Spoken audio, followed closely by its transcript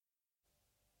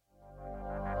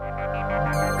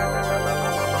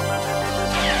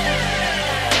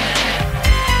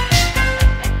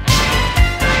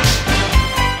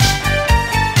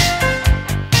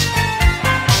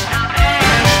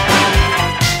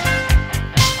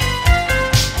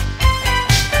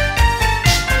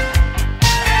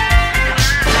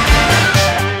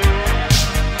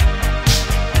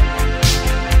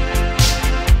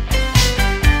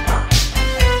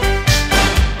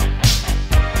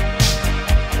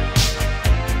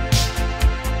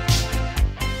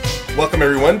Welcome,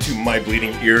 everyone, to My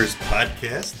Bleeding Ears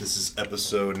podcast. This is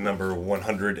episode number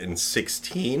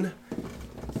 116.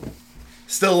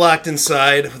 Still locked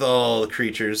inside with all the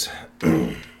creatures.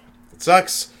 It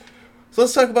sucks. So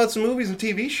let's talk about some movies and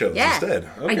TV shows instead.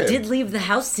 Okay. I did leave the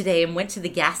house today and went to the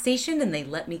gas station, and they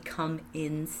let me come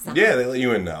inside. Yeah, they let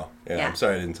you in now. Yeah, I'm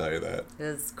sorry I didn't tell you that. It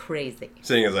was crazy.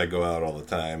 Seeing as I go out all the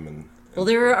time. And well,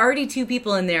 there were already two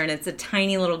people in there, and it's a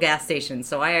tiny little gas station,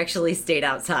 so I actually stayed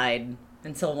outside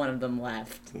until one of them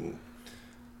left.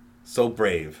 So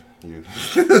brave. You.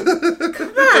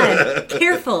 Come on.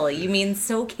 Careful. You mean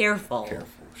so careful.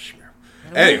 Careful. Sure.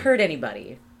 I don't want to hurt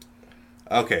anybody.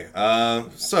 Okay,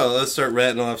 so let's start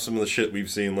rattling off some of the shit we've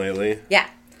seen lately. Yeah.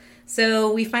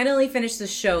 So we finally finished the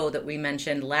show that we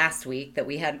mentioned last week that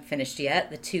we hadn't finished yet.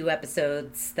 The 2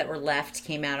 episodes that were left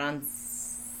came out on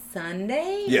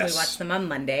Sunday. Yes. We watched them on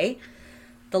Monday.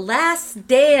 The Last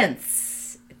Dance.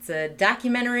 It's a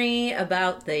documentary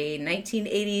about the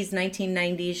 1980s,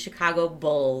 1990s Chicago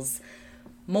Bulls.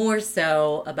 More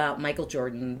so about Michael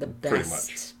Jordan, the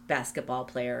best basketball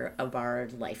player of our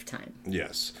lifetime.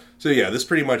 Yes. So yeah, this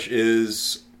pretty much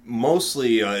is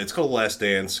mostly, it's called The Last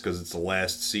Dance because it's the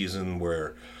last season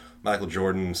where Michael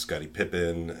Jordan, Scottie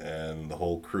Pippen, and the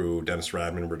whole crew, Dennis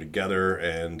Rodman, were together,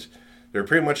 and they're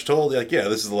pretty much told, like, yeah,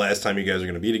 this is the last time you guys are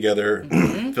going to be together.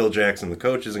 Mm-hmm. Phil Jackson, the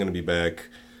coach, isn't going to be back.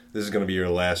 This is going to be your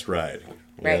last ride.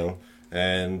 You know?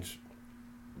 And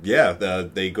yeah,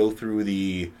 they go through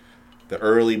the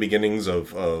early beginnings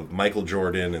of Michael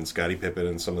Jordan and Scottie Pippen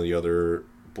and some of the other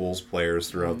Bulls players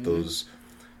throughout those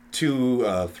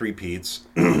 2 three-peats.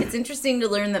 It's interesting to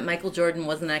learn that Michael Jordan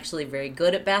wasn't actually very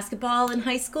good at basketball in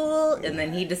high school, and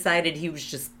then he decided he was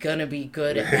just going to be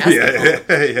good at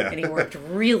basketball. Yeah. And he worked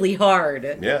really hard.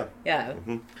 Yeah. Yeah.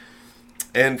 Mm-hmm.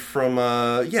 And from,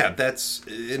 that's,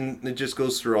 and it just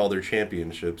goes through all their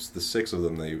championships. The 6 of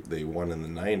them they won in the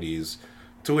 90s,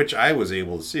 to which I was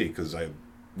able to see, because I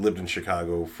lived in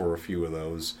Chicago for a few of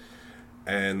those.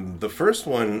 And the first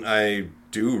one I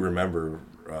do remember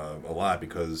a lot,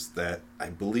 because that, I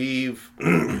believe,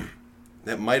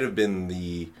 that might have been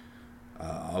the,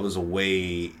 I was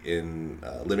away in,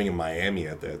 living in Miami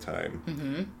at that time.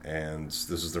 Mm-hmm. And this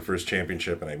was the first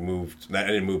championship, and I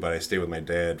didn't move, but I stayed with my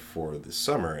dad for the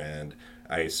summer. And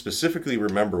I specifically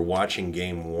remember watching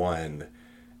game 1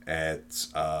 at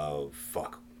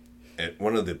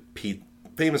one of the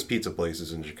famous pizza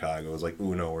places in Chicago. It was like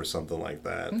Uno or something like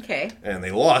that. Okay. And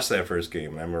they lost that first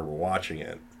game, and I remember watching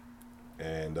it.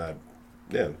 And,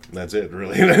 yeah, that's it,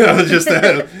 really. I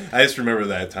just remember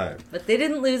that time. But they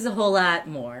didn't lose a whole lot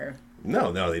more.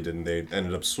 No, they didn't. They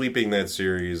ended up sweeping that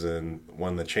series and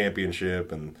won the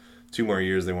championship, and 2 more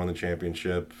years they won the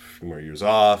championship, a few more years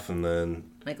off, and then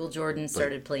Michael Jordan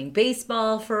started playing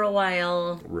baseball for a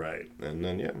while. Right, and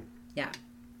then, yeah. Yeah.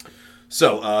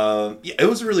 So, it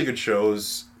was a really good show. It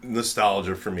was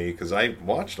nostalgia for me, because I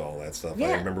watched all that stuff. Yeah.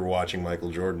 I remember watching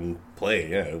Michael Jordan play.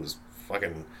 Yeah, it was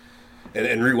fucking...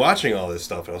 And rewatching all this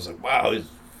stuff, I was like, wow, he's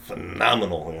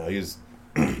phenomenal. You know, he's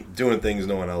doing things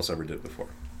no one else ever did before.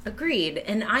 Agreed.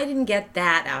 And I didn't get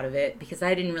that out of it because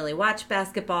I didn't really watch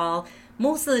basketball.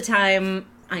 Most of the time,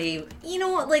 I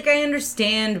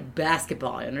understand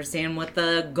basketball. I understand what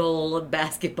the goal of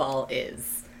basketball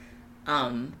is.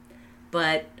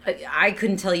 But I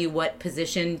couldn't tell you what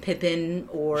position Pippen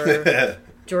or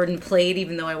Jordan played,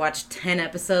 even though I watched 10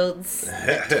 episodes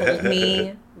that told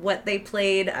me what they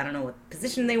played. I don't know what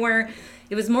position they were.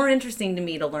 It was more interesting to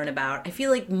me to learn about. I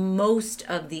feel like most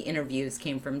of the interviews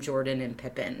came from Jordan and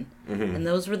Pippen. Mm-hmm. And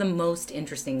those were the most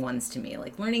interesting ones to me.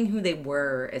 Like learning who they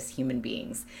were as human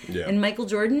beings. Yeah. And Michael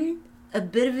Jordan, a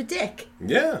bit of a dick.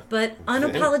 Yeah. But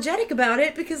unapologetic about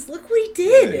it because look what he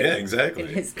did. Yeah, exactly. In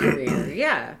his career.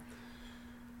 Yeah.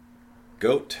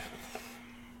 GOAT.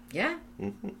 Yeah.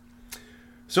 Mm-hmm.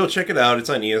 So check it out. It's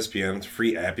on ESPN. It's a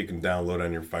free app you can download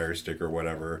on your Fire Stick or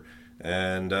whatever.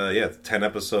 And, it's 10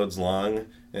 episodes long.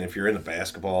 And if you're into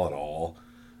basketball at all,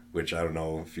 which I don't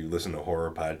know if you listen to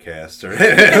horror podcasts or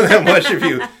that much, if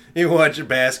you watch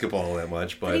basketball that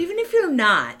much. But even if you're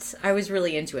not, I was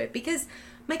really into it. Because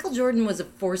Michael Jordan was a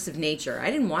force of nature.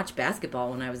 I didn't watch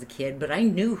basketball when I was a kid, but I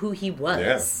knew who he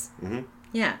was. Yeah. Mm-hmm.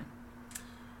 Yeah.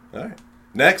 All right.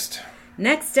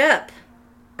 Next up.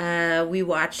 We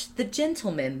watched The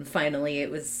Gentleman, finally.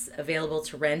 It was available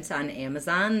to rent on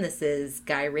Amazon. This is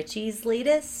Guy Ritchie's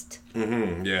latest.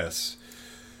 Mm-hmm, yes.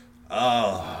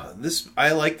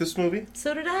 I like this movie.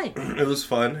 So did I. It was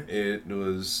fun. It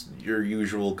was your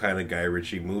usual kind of Guy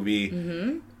Ritchie movie.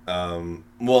 Mm-hmm.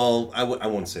 Well, I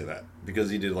won't say that, because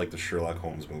he did, like, the Sherlock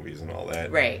Holmes movies and all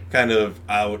that. Right. Kind of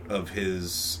out of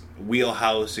his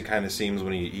wheelhouse, it kind of seems,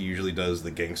 when he usually does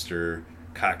the gangster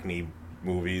Cockney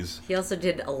movies. He also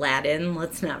did Aladdin,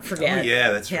 let's not forget. Oh,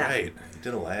 yeah, that's right. He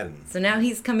did Aladdin. So now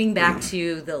he's coming back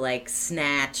to the, like,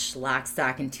 Snatch, Lock,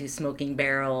 Stock, and Two Smoking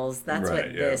Barrels. That's Right,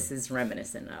 what yeah. this is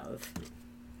reminiscent of.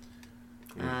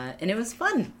 And it was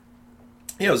fun.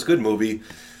 Yeah, it was a good movie.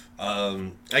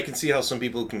 I can see how some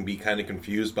people can be kind of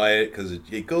confused by it because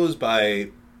it goes by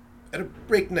at a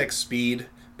breakneck speed,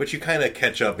 but you kind of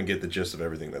catch up and get the gist of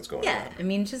everything that's going on. Yeah, I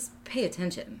mean, just pay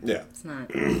attention. Yeah. It's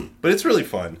not... But it's really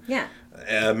fun. Yeah.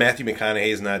 Matthew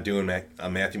McConaughey's not doing a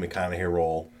Matthew McConaughey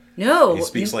role. No. He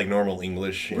speaks like normal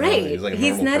English. You know? Right. He's like a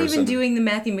He's normal not person. even doing the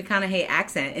Matthew McConaughey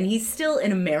accent, and he's still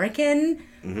an American,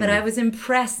 but I was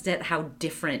impressed at how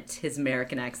different his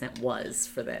American accent was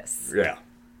for this. Yeah.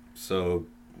 So,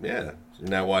 yeah. You're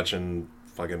not watching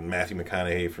fucking Matthew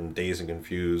McConaughey from Dazed and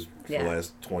Confused for the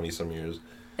last 20-some years.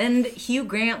 And Hugh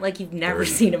Grant, like you've never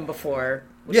seen him before.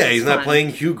 Yeah, he's not playing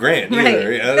Hugh Grant either.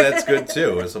 Right. Yeah, that's good,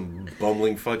 too. Some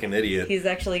bumbling fucking idiot. He's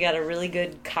actually got a really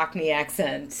good Cockney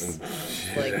accent.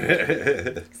 Like,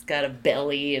 he's got a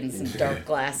belly and some dark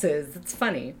glasses. It's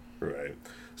funny. Right.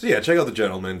 So, yeah, check out The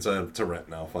Gentleman. It's to rent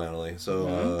now, finally.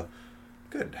 So,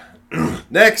 good.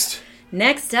 Next!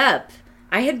 Next up,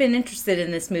 I had been interested in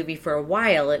this movie for a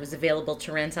while. It was available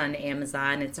to rent on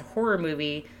Amazon. It's a horror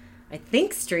movie, I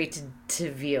think straight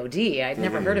to VOD. I'd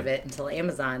never heard of it until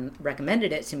Amazon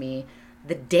recommended it to me.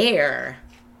 The Dare.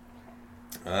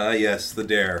 Yes, The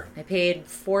Dare. I paid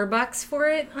 $4 for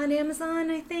it on Amazon,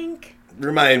 I think.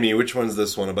 Remind me, which one's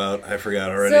this one about? I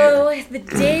forgot already. So, The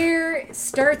Dare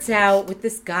starts out with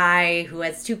this guy who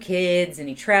has 2 kids, and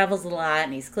he travels a lot,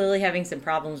 and he's clearly having some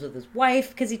problems with his wife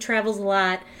because he travels a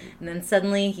lot, and then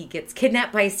suddenly he gets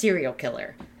kidnapped by a serial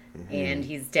killer. And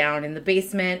he's down in the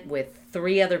basement with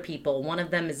 3 other people. One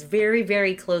of them is very,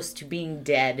 very close to being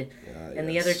dead, and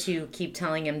the other 2 keep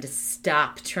telling him to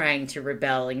stop trying to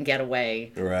rebel and get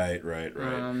away. Right.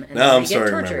 And Now I'm they get starting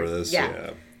to tortured. remember this.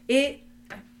 Yeah.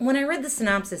 When I read the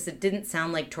synopsis, it didn't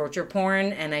sound like torture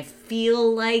porn, and I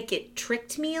feel like it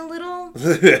tricked me a little.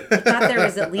 I thought there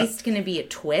was at least going to be a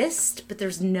twist, but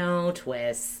there's no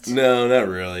twist. No, not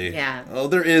really. Yeah. Oh,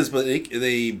 there is, but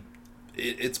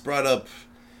it's brought up,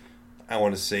 I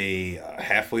want to say,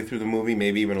 halfway through the movie,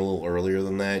 maybe even a little earlier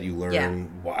than that. You learn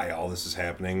why all this is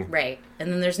happening. Right.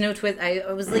 And then there's no twist.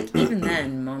 I was like, even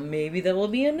then, Mom, maybe there will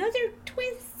be another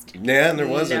twist. Yeah, and there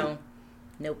wasn't. No.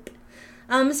 Nope.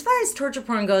 As far as torture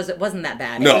porn goes, it wasn't that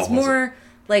bad. No, it was more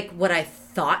like what I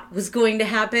thought was going to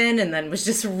happen, and then was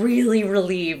just really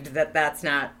relieved that that's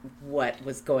not what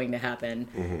was going to happen.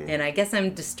 And I guess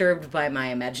I'm disturbed by my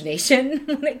imagination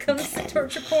when it comes to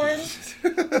torture porn.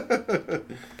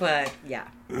 But yeah,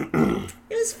 it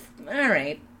was all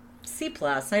right. C+.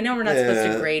 I know we're not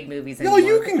supposed to grade movies No,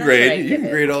 anymore. you can but that's what I grade. You give can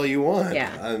it. grade all you want.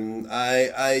 Yeah.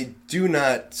 I do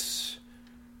not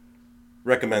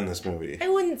recommend this movie. I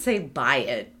wouldn't say buy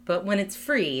it, but when it's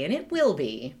free, and it will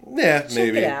be, Yeah, check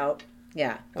maybe. it out.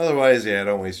 Yeah. Otherwise, yeah,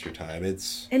 don't waste your time.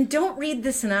 It's And don't read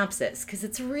the synopsis, because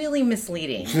it's really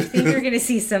misleading. You think you're going to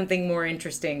see something more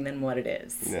interesting than what it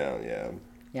is. yeah.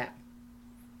 Yeah.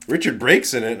 Richard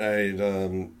Brake's in it.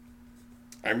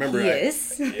 I remember. He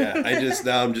is.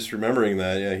 I'm just remembering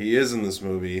that. Yeah, he is in this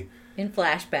movie. In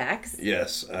flashbacks.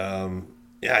 Yes.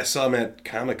 Yeah, I saw him at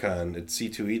Comic-Con at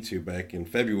C2E2 back in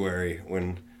February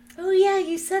when. Oh, yeah,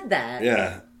 you said that.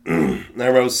 Yeah.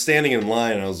 I was standing in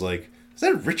line and I was like, is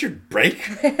that Richard Brake?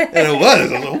 And it was. I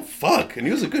was like, oh, fuck. And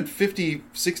he was a good 50,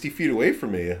 60 feet away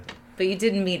from me. But you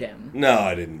didn't meet him. No,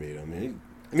 I didn't meet him.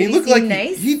 He looked seem like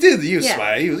nice? he did. He was Yeah.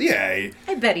 smile. He was,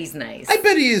 I bet he's nice. I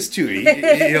bet he is too.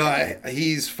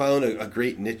 He's found a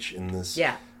great niche in this.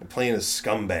 Yeah. Playing a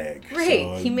scumbag. Right.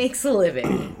 So, He makes a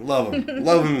living. love him.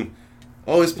 Love him.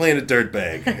 Always playing a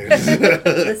dirtbag.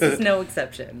 This is no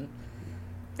exception.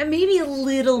 And maybe a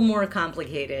little more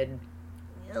complicated.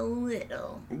 A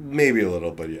little. Maybe a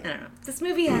little, but yeah. I don't know. This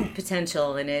movie had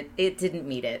potential, and it didn't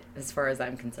meet it, as far as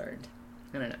I'm concerned.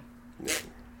 I don't know.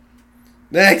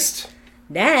 Next.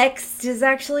 Next is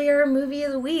actually our movie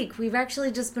of the week. We've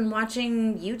actually just been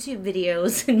watching YouTube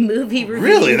videos and movie reviews.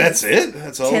 Really? That's it?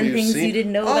 That's all 10 you've things seen? you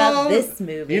didn't know about this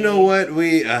movie. You know what?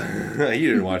 You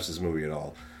didn't watch this movie at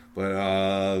all.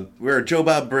 But we're Joe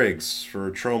Bob Briggs for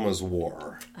Troma's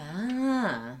War.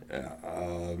 Ah. Yeah.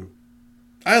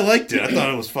 I liked it. I thought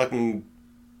it was fucking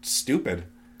stupid.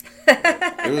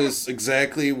 It was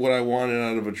exactly what I wanted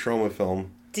out of a Troma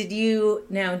film.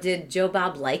 Did Joe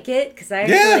Bob like it? Because I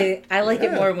like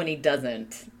it Yeah. more when he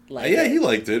doesn't like it. Yeah, he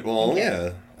liked it. Well, Okay.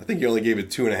 yeah. I think he only gave it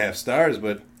 2.5 stars,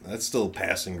 but that's still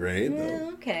passing grade. Yeah,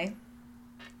 okay.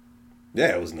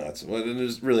 Yeah, it was nuts. Well,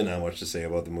 there's really not much to say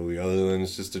about the movie other than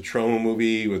it's just a Troma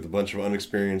movie with a bunch of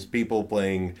unexperienced people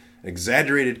playing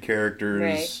exaggerated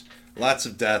characters. Lots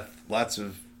of death. Lots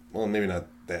of, well, maybe not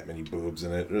that many boobs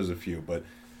in it. There was a few, but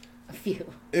A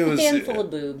few. it was a handful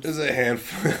of boobs. It was a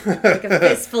handful. Like a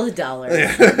fistful of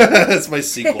dollars. That's my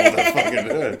sequel. To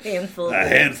fucking, Handful of a boobs.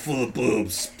 handful of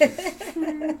boobs.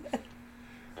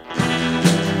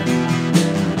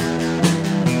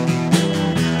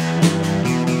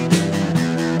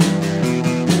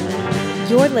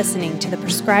 You're listening to the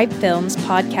Prescribed Films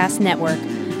Podcast Network,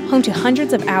 home to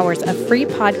hundreds of hours of free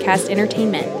podcast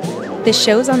entertainment. The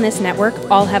shows on this network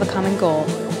all have a common goal,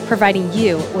 providing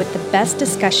you with the best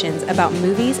discussions about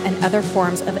movies and other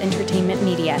forms of entertainment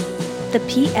media. The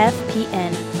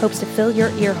PFPN hopes to fill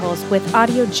your earholes with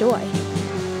audio joy.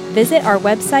 Visit our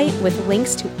website with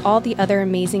links to all the other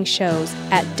amazing shows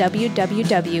at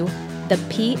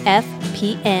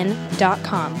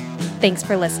www.thepfpn.com. Thanks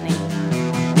for listening.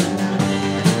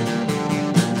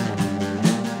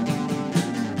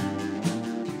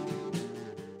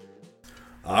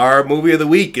 Our movie of the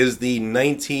week is the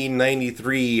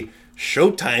 1993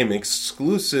 Showtime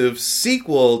exclusive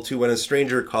sequel to When a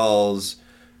Stranger Calls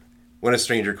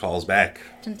Back.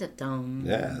 Dun, dun, dun.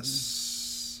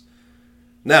 Yes.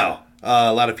 Now,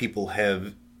 a lot of people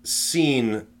have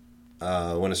seen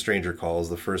When a Stranger Calls,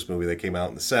 the first movie that came out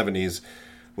in the 70s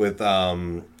with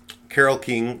Carol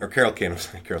Kane. Carol Kane.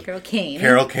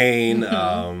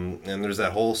 And there's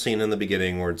that whole scene in the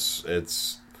beginning where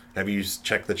it's have you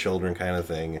checked the children kind of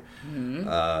thing.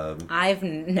 Mm-hmm. I've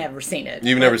never seen it.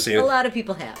 You've never seen it? A lot of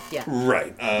people have, yeah.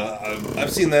 Right.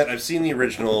 I've seen that. I've seen the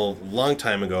original a long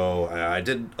time ago. I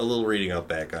did a little reading up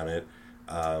back on it.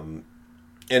 And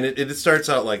it starts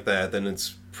out like that. Then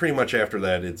it's pretty much after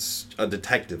that, it's a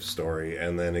detective story.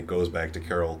 And then it goes back to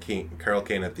Carol Kane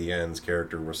at the end's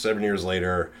character, where 7 years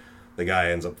later, the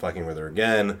guy ends up fucking with her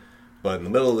again. But in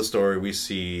the middle of the story, we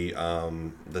see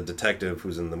the detective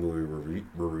who's in the movie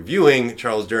we're reviewing,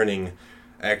 Charles Durning.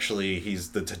 Actually,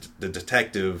 he's the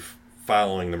detective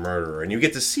following the murderer. And you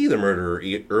get to see the murderer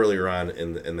earlier on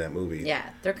in that movie. Yeah,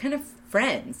 they're kind of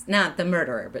friends. Not the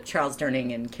murderer, but Charles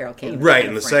Durning and Carol Kane. Right,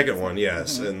 in the second one,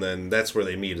 yes. Mm-hmm. And then that's where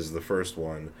they meet is the first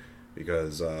one.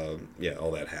 Because,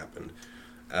 all that happened.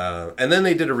 And then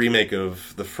they did a remake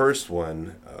of the first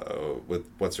one with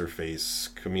what's-her-face,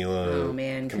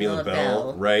 Camila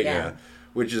Bell, right? Yeah.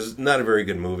 Which is not a very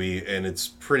good movie, and it's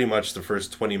pretty much the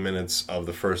first 20 minutes of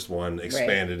the first one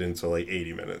expanded into like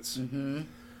 80 minutes. Mm-hmm.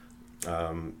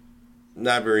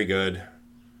 Not very good,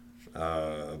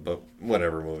 but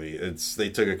whatever movie. They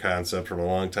took a concept from a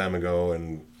long time ago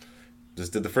and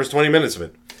just did the first 20 minutes of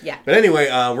it. Yeah. But anyway,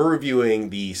 we're reviewing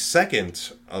the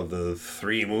second of the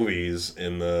three movies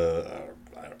in the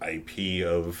IP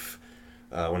of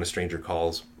When a Stranger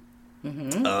Calls.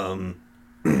 Mm-hmm.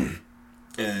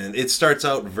 And it starts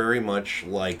out very much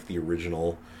like the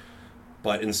original,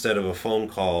 but instead of a phone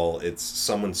call, it's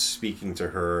someone speaking to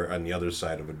her on the other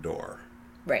side of a door.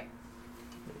 Right.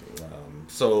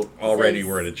 So already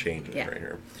we're at a change right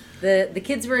here. The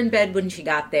kids were in bed when she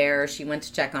got there. She went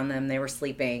to check on them. They were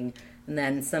sleeping. And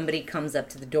then somebody comes up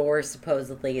to the door,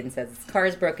 supposedly, and says, "This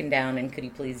car's broken down, and could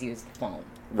you please use the phone?"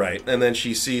 Right. And then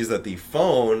she sees that the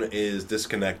phone is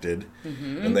disconnected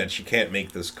and that she can't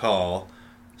make this call.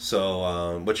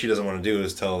 So what she doesn't want to do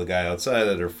is tell the guy outside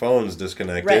that her phone's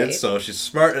disconnected. Right. So she's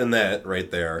smart in that right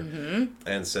there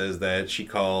and says that she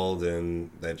called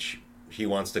and that he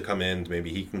wants to come in.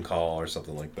 Maybe he can call or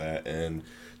something like that. And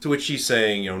to which she's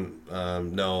saying,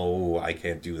 no, I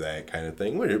can't do that kind of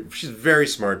thing. She's a very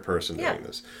smart person doing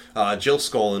this. Jill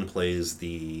Scolin plays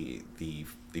the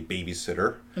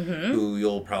babysitter, who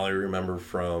you'll probably remember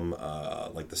from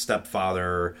like The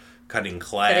Stepfather, Cutting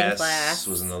Class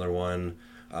was another one.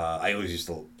 I was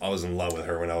in love with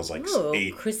her when I was like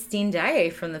 8. Christine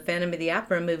Daae from the Phantom of the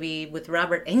Opera movie with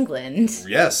Robert Englund.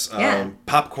 Yes.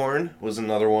 Popcorn was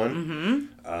another one.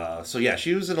 So yeah,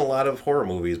 she was in a lot of horror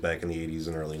movies back in the 80s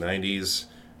and early 90s.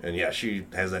 And yeah, she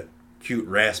has that cute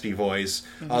raspy voice,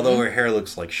 although her hair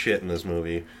looks like shit in this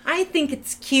movie. I think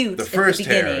it's cute. The first at the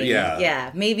beginning. hair, yeah.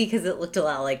 Yeah, maybe because it looked a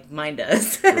lot like mine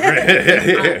does.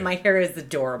 My hair is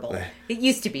adorable. It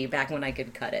used to be back when I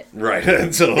could cut it. Right,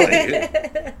 until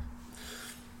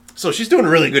so she's doing a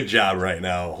really good job right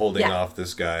now holding off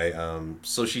this guy.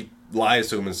 So she lies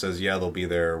to him and says, yeah, they'll be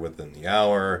there within the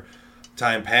hour.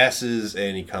 Time passes,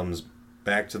 and he comes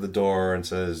back to the door and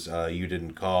says, you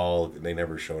didn't call, they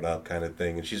never showed up kind of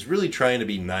thing. And she's really trying to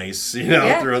be nice,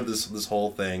 throughout this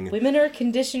whole thing. Women are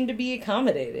conditioned to be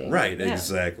accommodating. Right,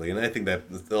 exactly. And I think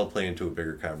that they'll play into a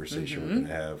bigger conversation we're going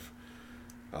to have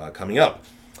coming up.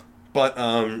 But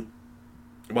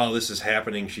while this is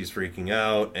happening, she's freaking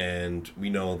out, and we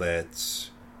know that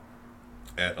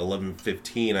at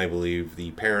 11:15, I believe,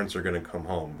 the parents are going to come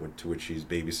home, to which she's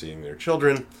babysitting their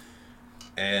children.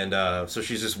 And so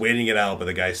she's just waiting it out, but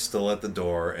the guy's still at the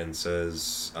door and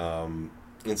says, and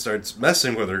starts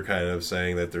messing with her, kind of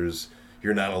saying that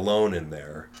you're not alone in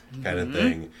there, kind of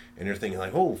thing. And you're thinking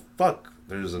like, oh, fuck,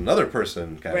 there's another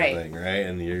person kind of thing, right?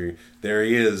 And there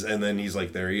he is, and then he's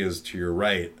like, there he is to your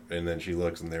right. And then she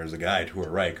looks, and there's a guy to her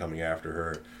right coming after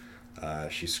her.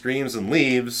 She screams and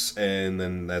leaves, and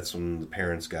then that's when the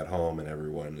parents got home and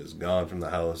everyone is gone from the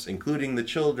house, including the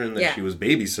children that she was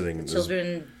babysitting.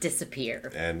 Children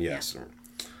disappear. And yes. Yeah.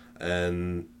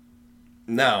 And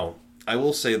now, I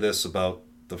will say this about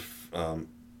the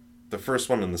first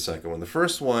one and the second one. The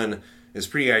first one is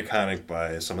pretty iconic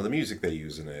by some of the music they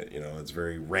use in it. You know, it's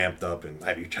very ramped up, and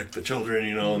have you checked the children,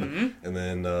 you know? And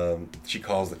then she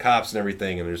calls the cops and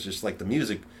everything, and there's just like the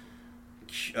music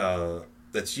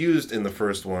that's used in the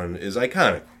first one is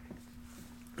iconic.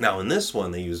 Now, in this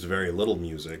one, they used very little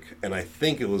music, and I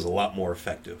think it was a lot more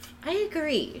effective. I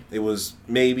agree. It was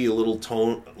maybe a little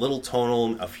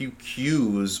tonal, a few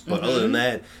cues, but other than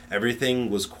that, everything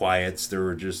was quiet. There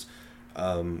were just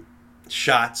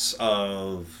shots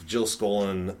of Jill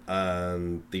Skolin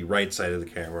on the right side of the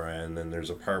camera, and then there's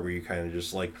a part where you kind of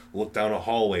just like look down a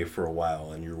hallway for a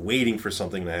while, and you're waiting for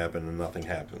something to happen, and nothing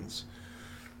happens.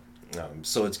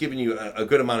 So it's giving you a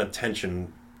good amount of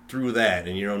tension through that,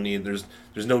 and you don't need there's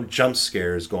no jump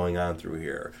scares going on through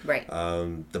here. Right.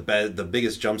 The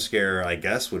biggest jump scare, I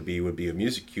guess, would be a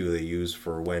music cue they use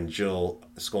for when Jill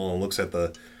Skolin looks at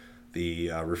the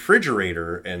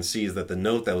refrigerator and sees that the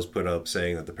note that was put up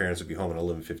saying that the parents would be home at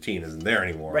 11:15 isn't there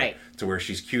anymore. Right. To where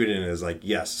she's cued in as like,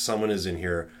 yes, someone is in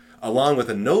here, along with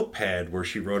a notepad where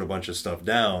she wrote a bunch of stuff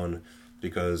down,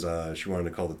 because she wanted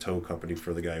to call the tow company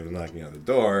for the guy who was knocking on the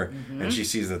door, and she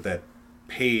sees that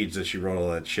page that she wrote all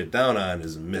that shit down on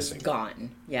is missing. It's gone,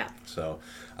 yeah. So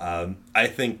I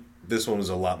think this one was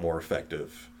a lot more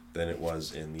effective than it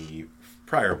was in the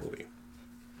prior movie.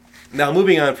 Now,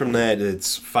 moving on from that,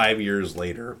 it's 5 years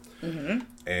later,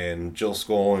 and Jill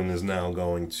Skolin is now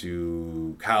going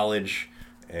to college,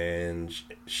 and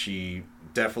she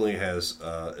definitely has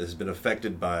been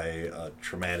affected by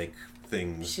traumatic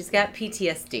things. She's got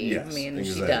PTSD. Yes, I mean,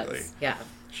 exactly. She does. Yeah.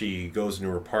 She goes into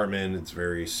her apartment. It's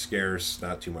very scarce.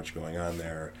 Not too much going on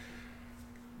there.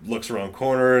 Looks around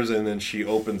corners, and then she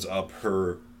opens up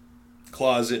her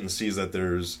closet and sees that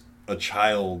there's a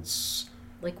child's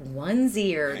like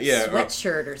onesie or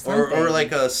sweatshirt or something. Or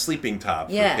like a sleeping top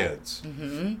for kids.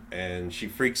 And she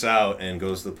freaks out and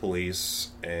goes to the police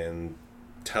and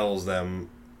tells them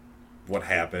what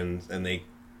happened, and they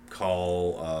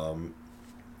call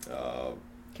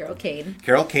Carol Kane.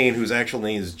 Carol Kane, whose actual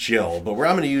name is Jill, but I'm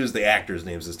going to use the actors'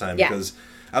 names this time because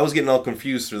I was getting all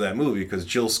confused through that movie because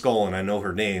Jill Skolin, I know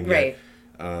her name, right?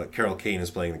 Carol Kane is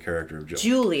playing the character of Jill.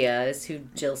 Julia is who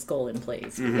Jill Skolin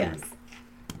plays. Yes.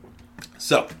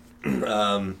 So,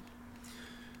 then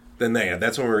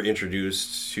that's when we're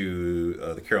introduced to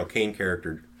the Carol Kane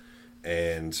character,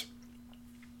 and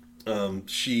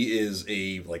she is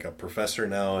a professor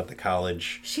now at the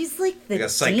college. She's like the dean or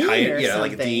something.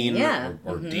 Like a dean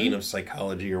or dean of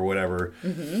psychology or whatever.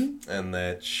 And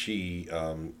that she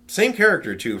same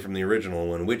character too from the original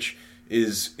one, which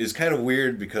is kind of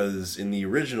weird because in the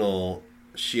original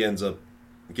she ends up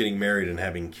getting married and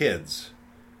having kids.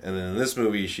 And then in this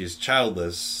movie, she's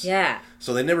childless. Yeah.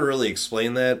 So they never really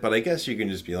explain that, but I guess you can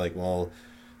just be like, well,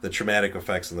 the traumatic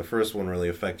effects in the first one really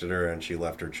affected her, and she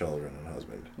left her children and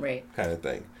husband. Right. Kind of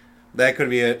thing. That could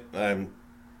be it.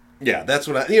 That's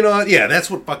what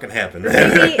that's what fucking happened.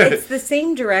 Maybe it's the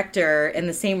same director and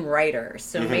the same writer,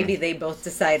 so maybe they both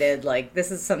decided, like,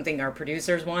 this is something our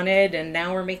producers wanted, and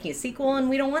now we're making a sequel, and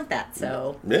we don't want that,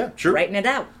 so... Yeah, sure. Writing it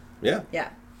out. Yeah. Yeah.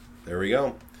 There we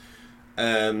go.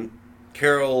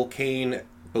 Carol Kane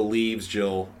believes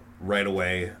Jill right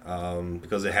away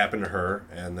because it happened to her,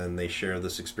 and then they share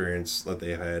this experience that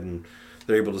they had, and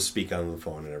they're able to speak on the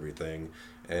phone and everything.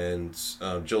 And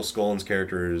Jill Skolin's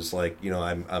character is like,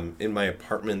 I'm in my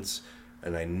apartment,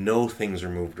 and I know things are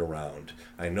moved around.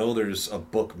 I know there's a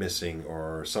book missing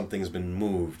or something's been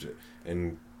moved,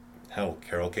 and hell,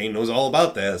 Carol Kane knows all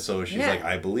about that, so she's like,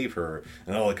 I believe her.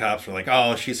 And all the cops are like,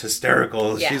 oh, she's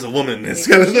hysterical. Yeah. She's a woman. She's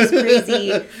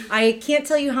crazy. I can't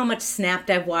tell you how much Snapped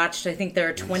I've watched. I think there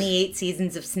are 28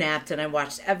 seasons of Snapped, and I've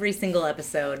watched every single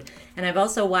episode. And I've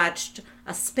also watched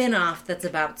a spin-off that's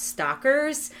about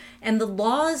stalkers, and the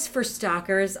laws for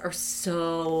stalkers are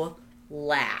so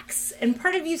lax. And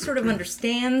part of you sort of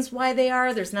understands why they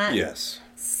are. There's not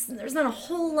a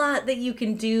whole lot that you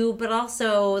can do, but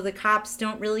also the cops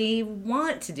don't really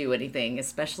want to do anything,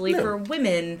 especially for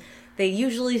women They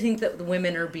usually think that the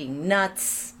women are being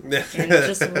nuts and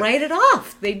just write it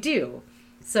off. They do.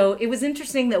 So it was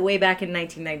interesting that way back in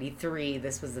 1993,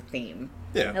 this was a theme.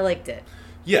 Yeah. I liked it.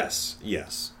 Yes,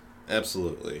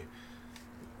 absolutely.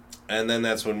 And then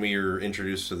that's when we were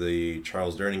introduced to the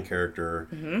Charles Durning character.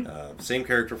 Same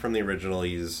character from the original.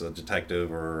 He's a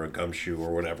detective or a gumshoe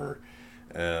or whatever.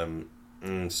 And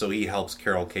so he helps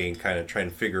Carol Kane kind of try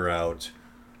and figure out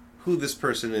who this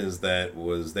person is that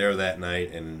was there that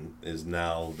night and is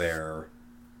now there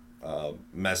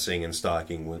messing and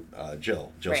stalking with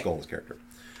Jill Right. Scolan's character.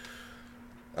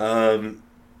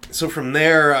 So from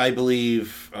there, I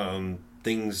believe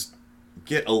things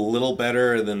get a little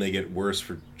better, and then they get worse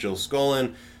for Jill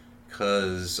Scolan,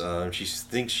 because she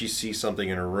thinks she sees something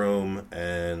in her room,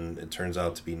 and it turns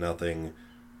out to be nothing.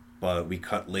 But we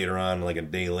cut later on, like a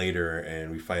day later, and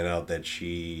we find out that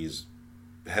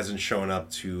hasn't shown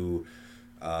up to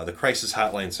the crisis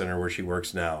hotline center where she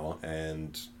works now,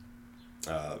 and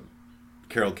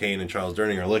Carol Kane and Charles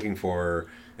Durning are looking for her,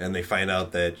 and they find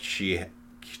out that she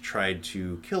tried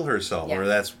to kill herself, or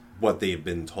that's what they've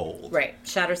been told. Right.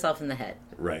 Shot herself in the head.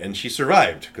 Right, and she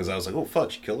survived, because I was like, oh, fuck,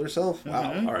 she killed herself?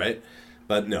 Wow, all right.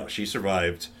 But no, she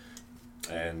survived,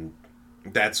 and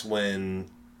that's when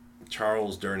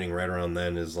Charles Durning, right around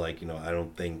then, is like, I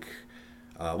don't think...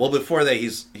 well, before that,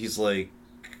 he's like,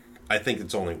 I think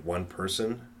it's only one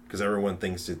person, because everyone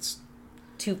thinks it's...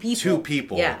 Two people. Two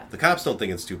people. Yeah. The cops don't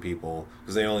think it's two people,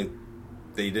 because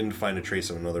they didn't find a trace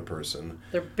of another person.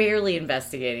 They're barely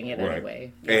investigating it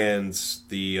anyway. Yeah. And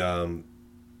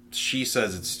she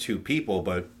says it's two people,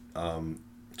 but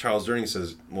Charles Durning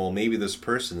says, well, maybe this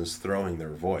person is throwing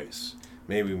their voice.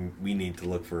 Maybe we need to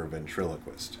look for a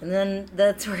ventriloquist. And then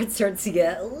that's where it starts to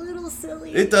get a little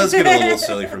silly. It does get a little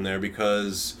silly from there,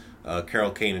 because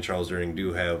Carol Kane and Charles Durning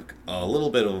do have a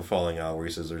little bit of a falling out where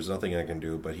he says, there's nothing I can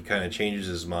do, but he kind of changes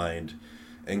his mind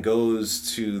and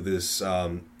goes to this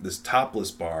this topless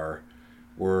bar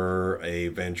where a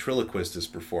ventriloquist is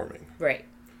performing. Right.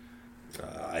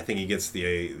 I think he gets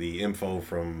the info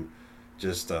from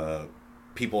just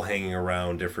people hanging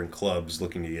around different clubs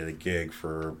looking to get a gig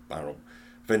for, I don't know,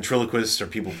 ventriloquists or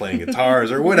people playing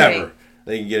guitars or whatever. Right.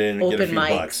 They can get in and Open get a few mics,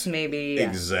 bucks. maybe. Yeah.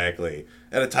 Exactly.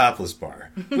 At a topless bar.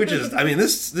 Which is, I mean,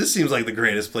 this seems like the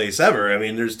greatest place ever. I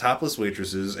mean, there's topless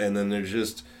waitresses, and then there's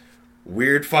just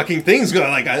weird fucking things going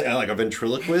on, like a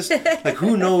ventriloquist. Like,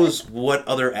 who knows what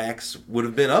other acts would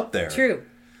have been up there. True.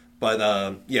 But,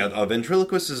 a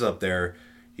ventriloquist is up there.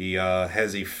 He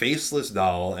has a faceless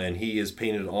doll, and he is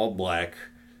painted all black,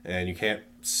 and you can't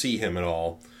see him at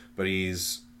all. But you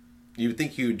would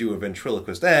think he would do a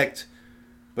ventriloquist act,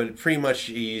 but pretty much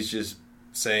he's just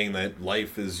saying that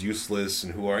life is useless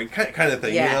and who are you, kind of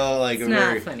thing. Yeah, like it's a not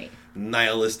very funny.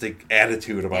 nihilistic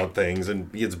attitude about things, and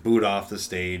he gets booed off the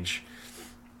stage.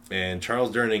 And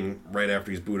Charles Durning, right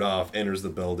after he's booed off, enters the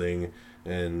building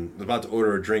and is about to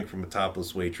order a drink from a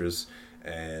topless waitress.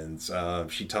 And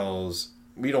she tells...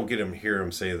 We don't hear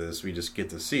him say this. We just get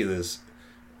to see this.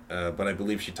 But I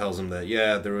believe she tells him that,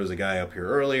 there was a guy up here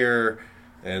earlier,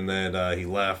 and then he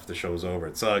left. The show's over.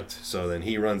 It sucked. So then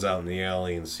he runs out in the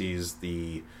alley and sees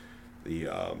the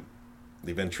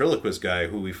ventriloquist guy,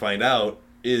 who we find out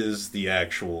is the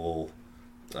actual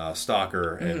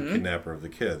stalker and kidnapper of the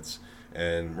kids.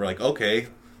 And we're like, okay,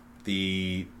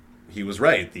 he was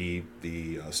right. The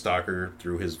stalker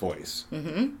through his voice.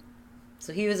 Mm-hmm.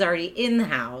 So he was already in the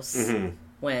house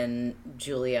when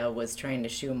Julia was trying to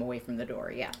shoo him away from the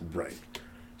door. Yeah. Right.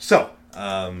 So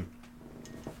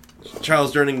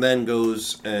Charles Durning then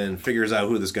goes and figures out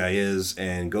who this guy is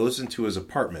and goes into his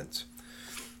apartment.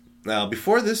 Now,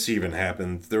 before this even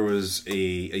happened, there was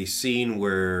a scene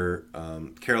where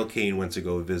Carol Kane went to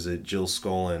go visit Jill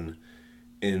Scolan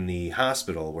in the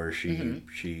hospital where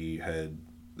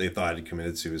they thought he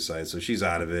committed suicide, so she's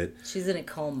out of it. She's in a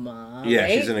coma. Yeah,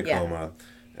 right? she's in a coma.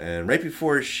 And right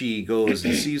before she goes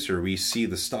and sees her, we see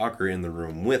the stalker in the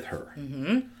room with her.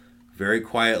 Mm-hmm. Very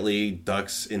quietly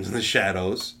ducks into the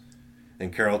shadows,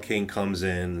 and Carol Kane comes in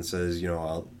and says,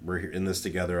 we're in this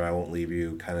together, I won't leave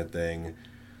you, kind of thing.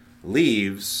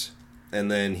 Leaves,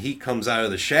 and then he comes out of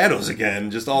the shadows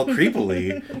again, just all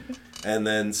creepily, and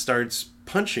then starts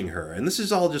punching her. And this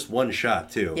is all just one shot,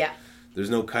 too. Yeah.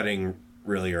 There's no cutting,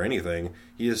 really, or anything.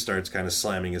 He just starts kind of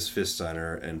slamming his fists on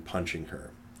her and punching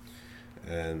her.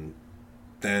 And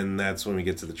then that's when we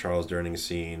get to the Charles Durning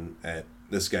scene at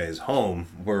this guy's home,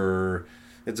 where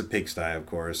it's a pigsty, of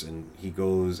course, and he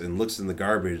goes and looks in the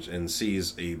garbage and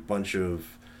sees a bunch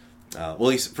of...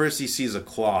 first he sees a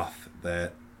cloth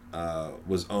that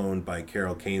was owned by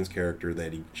Carol Kane's character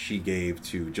that she gave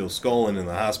to Jill Scolan in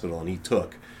the hospital, and he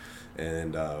took.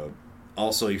 And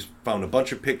also, he found a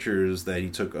bunch of pictures that he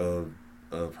took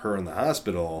of her in the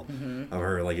hospital, of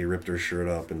her, like he ripped her shirt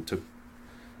up and took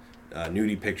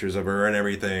nudie pictures of her and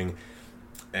everything.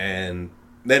 And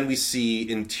then we see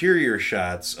interior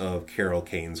shots of Carol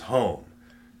Kane's home.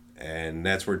 And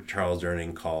that's where Charles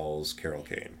Durning calls Carol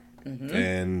Kane.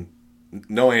 And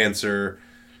no answer.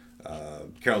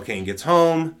 Carol Kane gets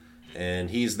home, and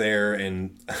he's there,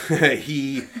 and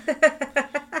he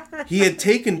had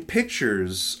taken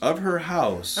pictures of her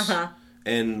house.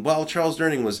 And while Charles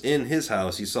Durning was in his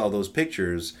house, he saw those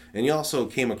pictures, and he also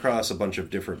came across a bunch of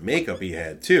different makeup he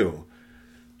had, too.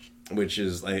 Which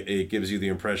is, like, it gives you the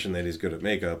impression that he's good at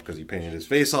makeup, because he painted his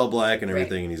face all black and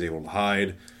everything, and he's able to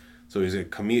hide. So he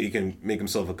can make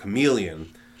himself a chameleon.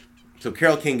 So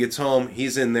Carol Kane gets home,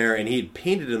 he's in there, and he'd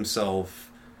painted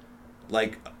himself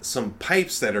like some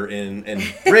pipes that are in, and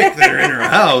brick that are in her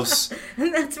house.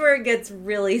 And that's where it gets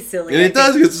really silly. And it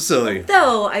does get silly.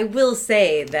 Though, I will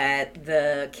say that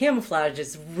the camouflage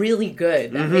is really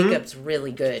good. That makeup's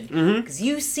really good. Because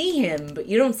you see him, but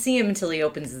you don't see him until he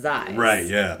opens his eyes. Right,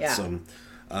 yeah. So,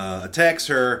 attacks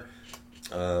her.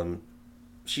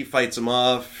 She fights him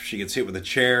off. She gets hit with a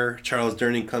chair. Charles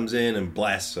Durning comes in and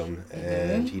blasts him.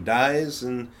 And he dies.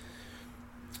 And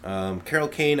Carol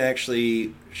Kane,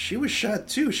 actually, she was shot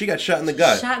too. She got shot in the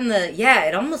gut. Shot in the... Yeah,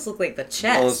 it almost looked like the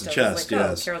chest. Almost the chest,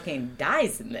 yes. Carol Kane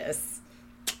dies in this.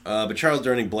 But Charles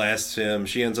Durning blasts him.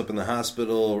 She ends up in the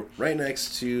hospital right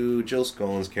next to Jill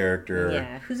Scolan's character.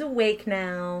 Yeah, who's awake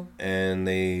now. And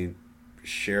they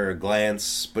share a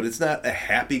glance, but it's not a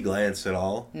happy glance at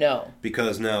all. No.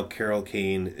 Because now Carol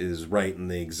Kane is right in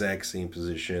the exact same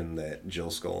position that Jill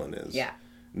Scolan is. Yeah.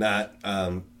 Not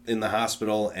in the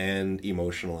hospital, and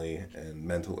emotionally and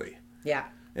mentally. Yeah.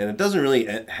 And it doesn't really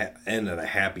end at a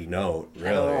happy note,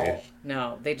 really. At all.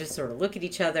 No, they just sort of look at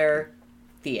each other.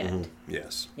 The end.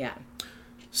 Yes. Yeah.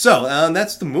 So,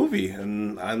 that's the movie,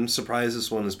 and I'm surprised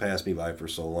this one has passed me by for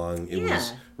so long. It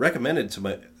was recommended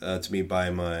to me by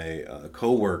my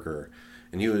coworker,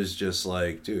 and he was just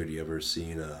like, "Dude, you ever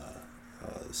seen a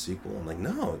sequel?" I'm like,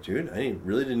 "No, dude, I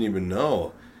really didn't even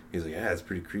know." He's like, "Yeah, it's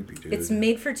pretty creepy, dude." It's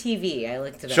made for TV. I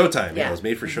looked it up. Showtime, yeah, it was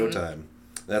made for Showtime.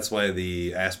 That's why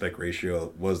the aspect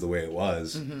ratio was the way it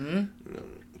was.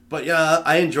 But yeah,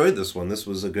 I enjoyed this one. This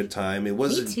was a good time. It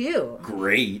wasn't Me too.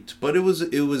 great, but it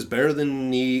was better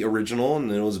than the original, and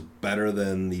it was better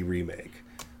than the remake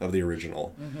of the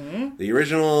original. The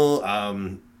original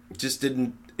just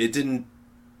didn't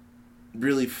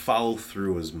really follow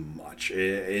through as much.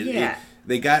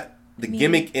 They got the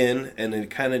gimmick in, and it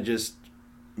kind of just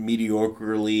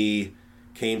mediocrely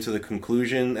came to the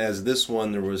conclusion. As this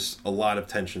one, there was a lot of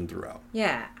tension throughout.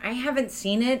 Yeah, I haven't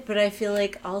seen it, but I feel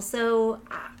like also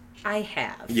I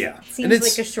have. Yeah. It seems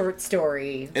like a short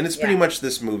story. And it's pretty much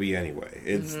this movie anyway.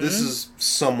 This is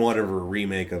somewhat of a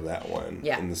remake of that one.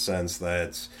 Yeah. In the sense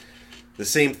that the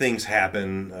same things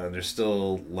happen. There's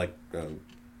still like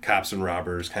cops and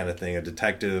robbers kind of thing. A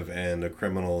detective and a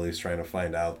criminal is trying to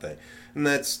find out that. And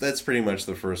that's pretty much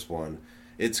the first one.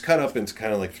 It's cut up into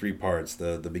kind of like three parts.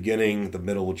 The beginning, the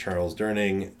middle with Charles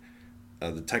Durning,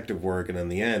 detective work, and then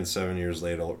the end, 7 years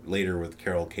later with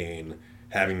Carol Kane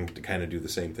having to kind of do the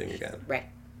same thing again. Right.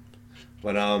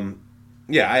 But,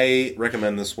 yeah, I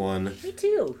recommend this one. Me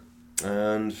too.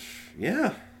 And,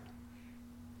 yeah.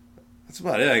 That's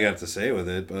about it I got to say with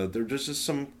it. But there's just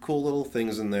some cool little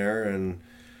things in there. And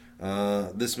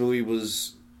this movie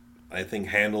was, I think,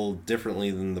 handled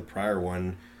differently than the prior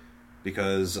one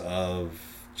because of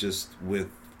just with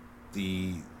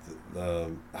the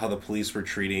how the police were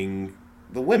treating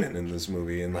the women in this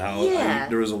movie. And how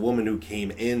there was a woman who came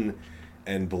in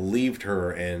and believed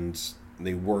her, and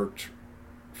they worked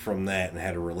from that and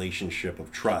had a relationship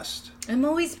of trust. I'm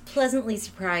always pleasantly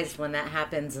surprised when that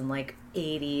happens in like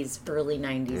 80s, early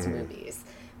 90s movies,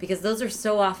 because those are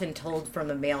so often told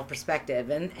from a male perspective,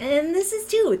 and this is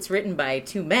too. It's written by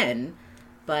two men,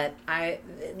 but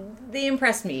they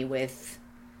impressed me with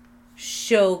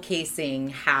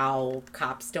showcasing how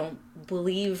cops don't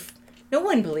believe. No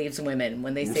one believes women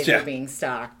when they say they're being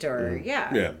stalked or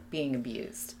being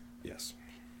abused. Yes.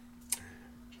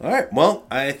 All right. Well,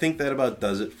 I think that about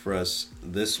does it for us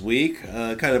this week.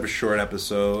 Kind of a short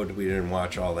episode. We didn't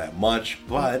watch all that much,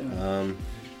 but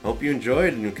hope you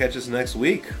enjoyed, and you'll catch us next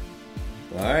week.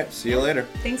 All right. See you later.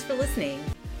 Thanks for listening.